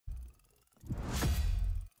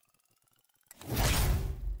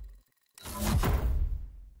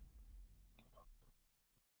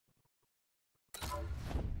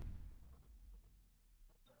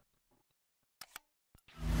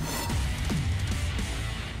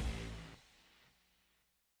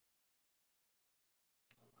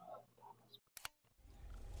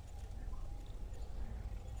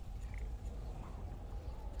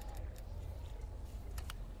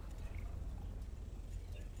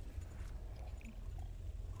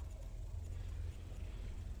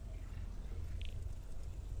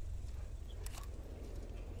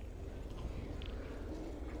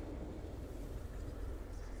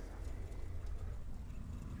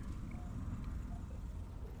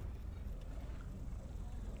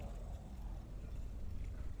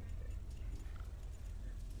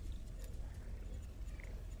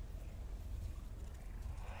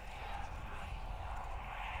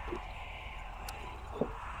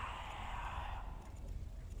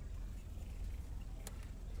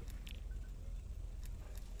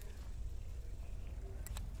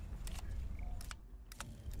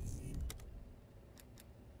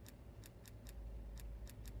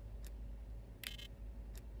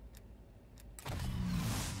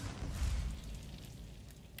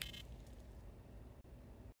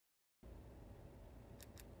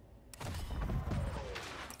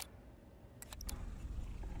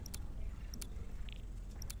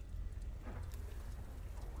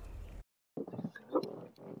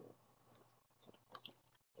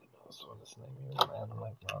on this name here, man. I'm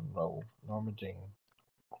like Monroe, Norma Jean.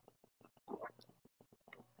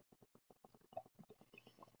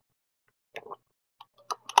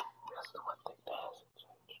 That's the one thing that hasn't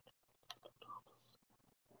changed.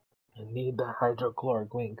 I need the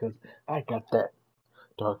hydrochloroquine because I got that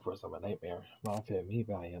dark force of a nightmare. Not fit me,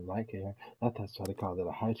 but I am like hair. That's why they call it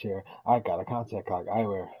a high chair. I got a contact clock I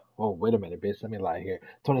wear. Oh, wait a minute, bitch. Let me lie here.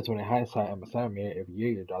 2020 hindsight, I'm a sign mirror. Every year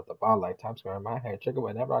you drop the ball like Times Square in my hair. Trigger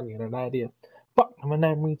whenever I get an idea. Fuck, my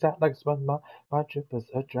name rings out like a SpongeBob. My trip is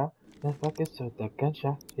a drop. Then fuck it, so the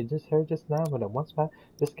gunshot. You just heard just now, but at one spot.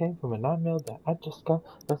 This came from a 9mm that I just got.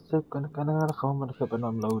 That's still gonna on the phone with a clip and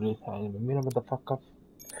I'm loaded. I ain't even mean it with the fuck up.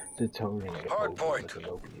 Hard point.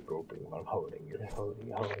 I'm holding you.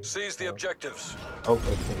 Seize the objectives. Oh,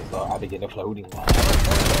 everything I begin floating.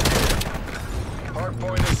 Hard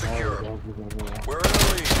point is secure. We're in the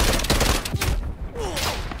lead.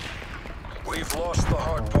 We've lost the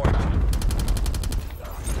hard point.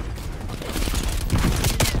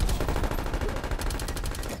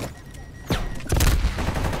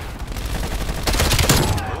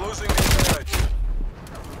 We're losing the advantage.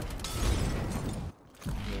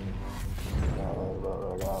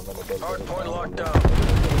 Hard point locked down.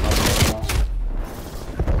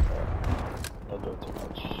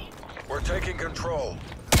 We're taking control.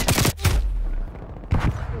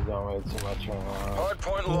 Hard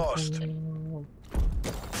point lost.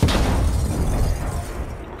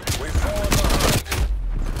 We've fallen behind.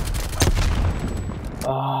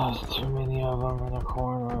 Ah, there's too many of them in the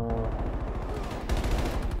corner.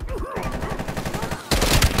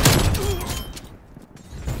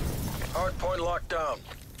 Hard point locked down.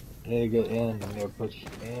 They get in and they're pushed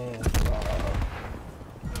in.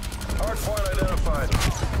 Hard point identified.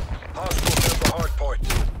 Hostiles at the hard point.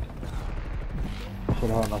 Should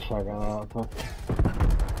have had my shotgun out.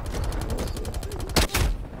 Let's see.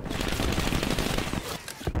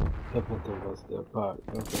 Let's do back.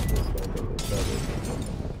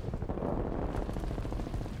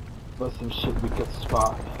 But some shit we could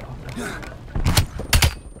spot.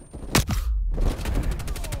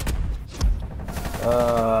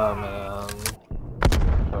 Man.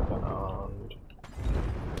 Fucking armed.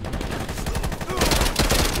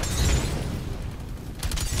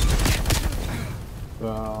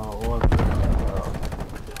 What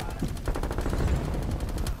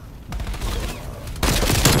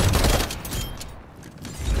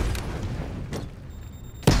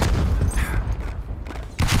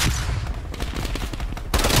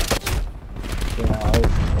the hell?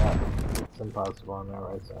 Yeah, it's impossible on that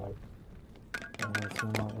right side.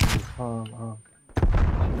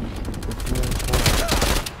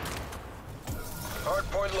 Hard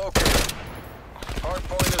point located. Hard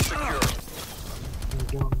point is secure.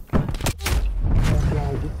 Get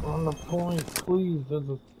on the point, please.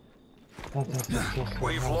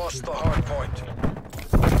 We've lost the hard point.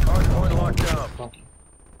 Hard point locked down.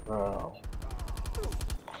 Bro.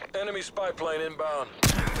 Enemy spy plane inbound.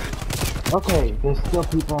 Okay, there's still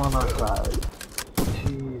people on our side.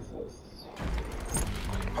 Jesus.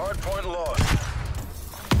 Hard point lost.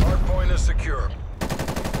 Hard point is secure.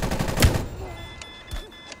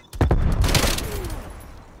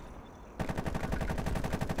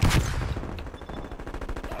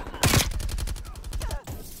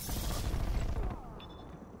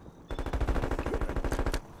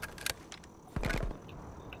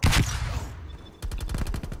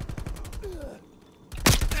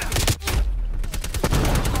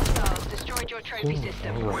 Your trophy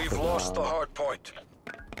system. We've lost the hard point.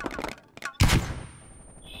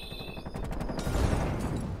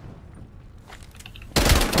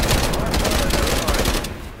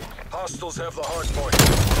 Hostiles have the hard point.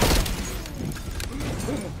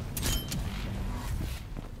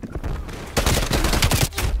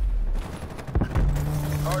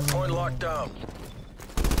 Hard point locked down.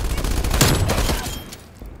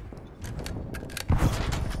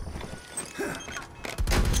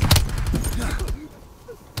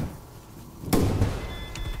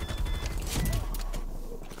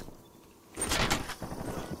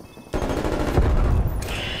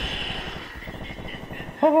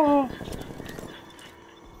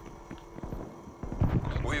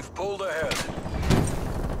 We've pulled ahead.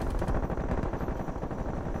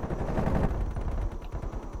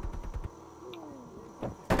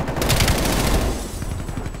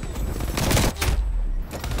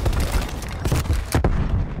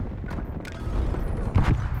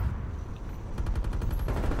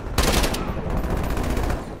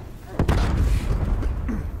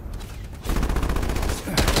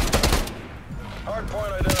 Hard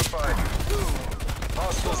point identified.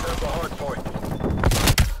 Hostiles have the hard point.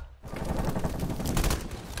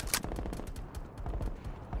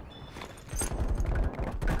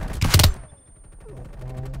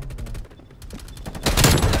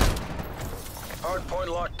 Hard point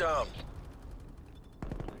locked down.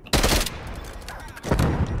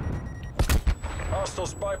 Hostile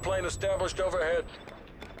spy plane established overhead.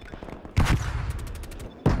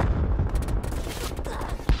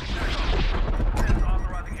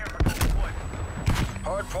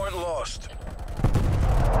 Hard point lost.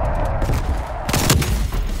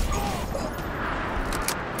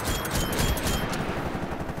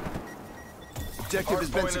 Objective has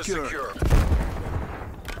been secured.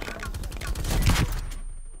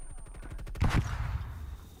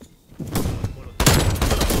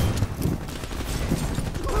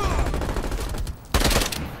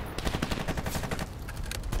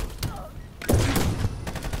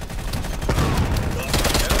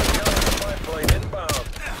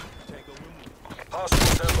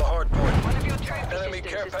 Hostiles have the hard point. One of your trophy Enemy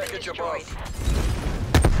systems care has been package destroyed. above.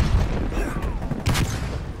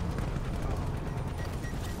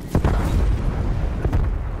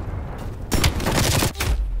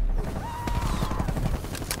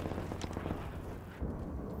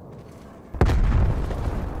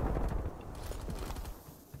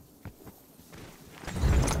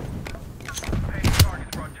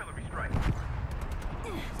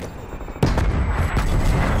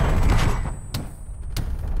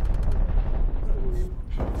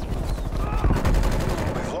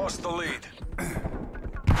 We've lost the lead.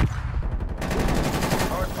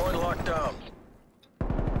 Hard point locked down.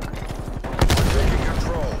 We're taking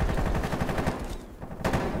control.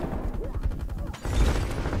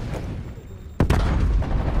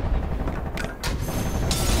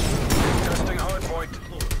 Contesting hard point.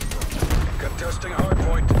 Contesting hard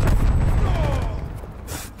point.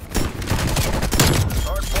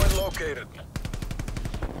 Hard point located.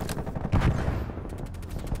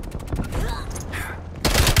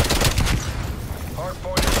 Hard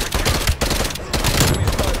point is secure. Enemy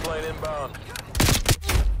spy plane inbound.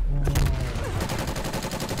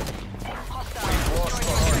 Hostile. Lost the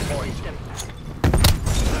Destroying hard your point. trophy system.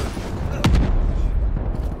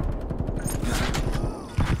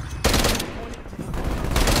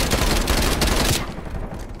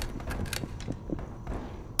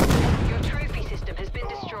 Your trophy system has been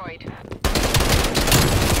destroyed.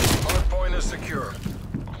 Hard point is secure.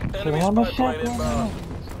 Enemy on the spy plane ship, inbound.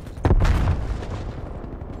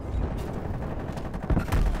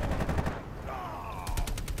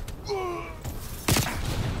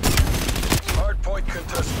 Hard point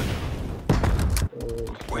contested.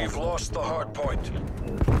 We've lost the hard point. Sit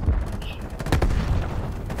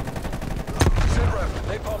rep,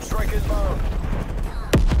 napalm strike inbound.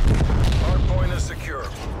 Hard point is secure.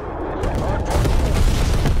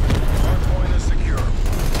 Hard point is secure.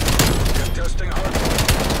 Contesting hard point.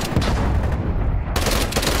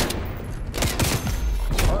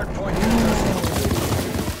 Hard point contested.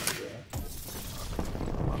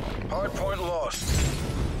 Hard point lost.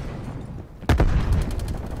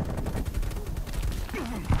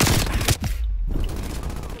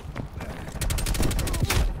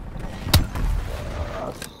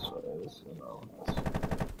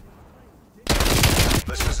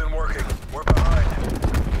 This isn't working. We're behind.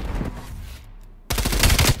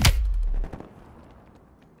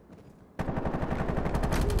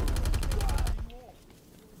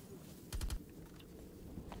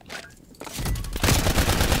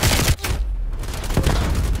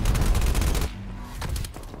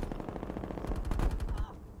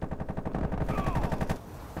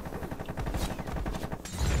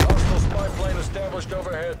 Hostile spy plane established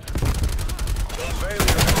overhead. Failure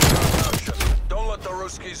is not an option. Don't let the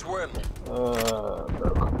Ruskies win.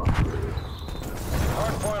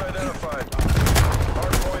 Hard point identified.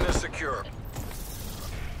 Hard point is secure.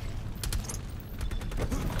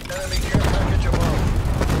 Enemy care package above.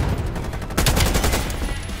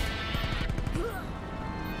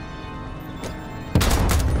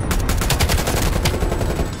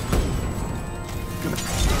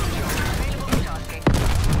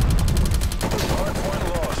 Hard point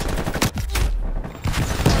lost.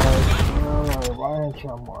 Why aren't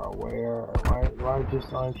y'all more aware? Why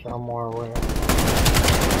just aren't y'all more aware?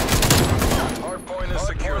 Hard point is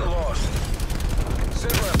secure. Lost.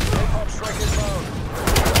 Sit rep. Napalm strike inbound.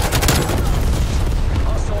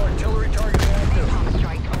 Hostile artillery target active. Napalm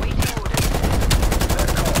strike awaiting orders. Net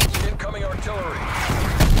call. Incoming artillery.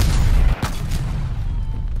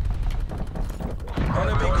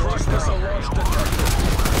 Enemy cruise missile launch detected.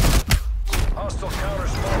 Hostile counter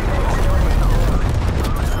small planes established above.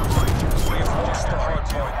 We've lost the hard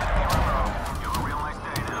point.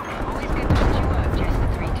 Always good to watch you work, Jester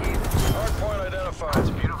 3-2. Hard point identified.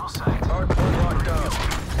 Beautiful sight. Hard point locked down.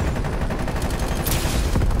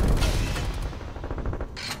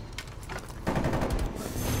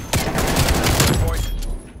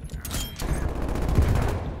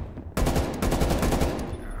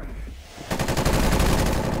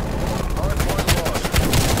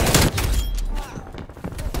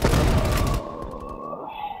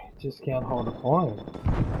 just can't hold the point.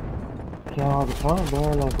 Can't hold the point, bro.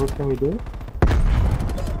 Like, what can we do?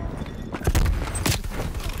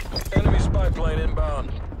 Enemy spy plane inbound.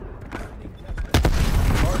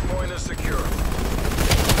 Hardpoint is secure.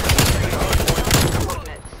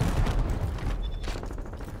 Coordinates.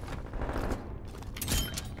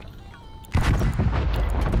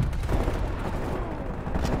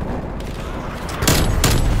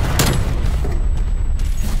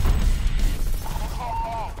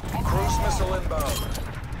 Cruise missile inbound.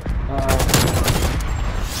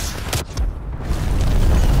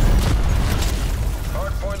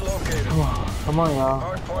 Hardpoint located. Come on, y'all.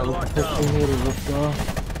 Hardpoint locked Let's down. let's go.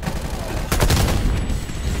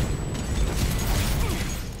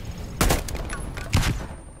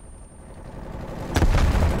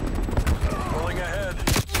 Pulling ahead.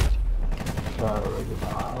 Sorry,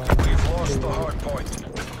 We've lost the hardpoint.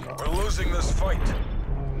 We're losing this fight.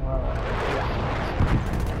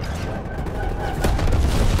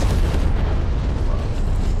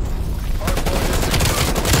 Hardpoint is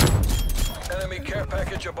secure. Enemy care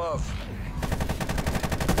package above.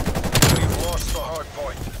 We've lost the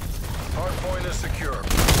hardpoint. Hardpoint is secure.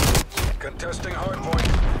 Contesting hardpoint.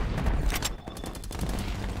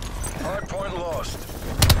 Hardpoint lost.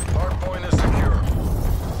 Hardpoint is secure.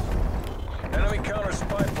 Enemy counter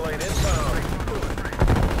spy plane inbound.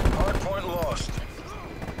 Hardpoint lost.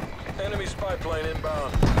 Enemy spy plane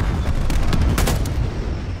inbound.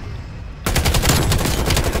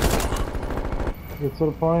 Get to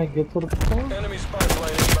the point, get to the point. Enemy spy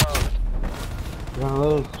plane inbound. You're gonna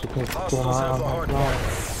lose because Hostiles have the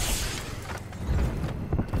hardpoint.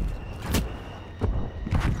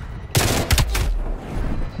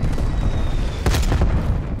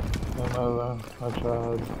 I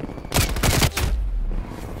tried.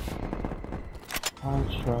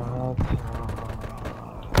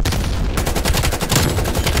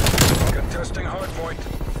 Contesting hardpoint.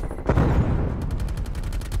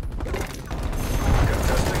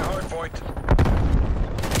 Contesting hardpoint.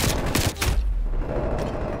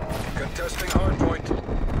 Contesting hardpoint.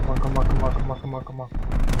 Come on.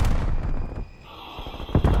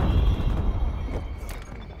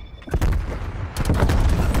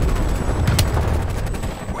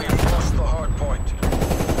 We've lost the hardpoint.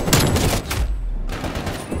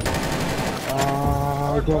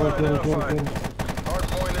 Get it.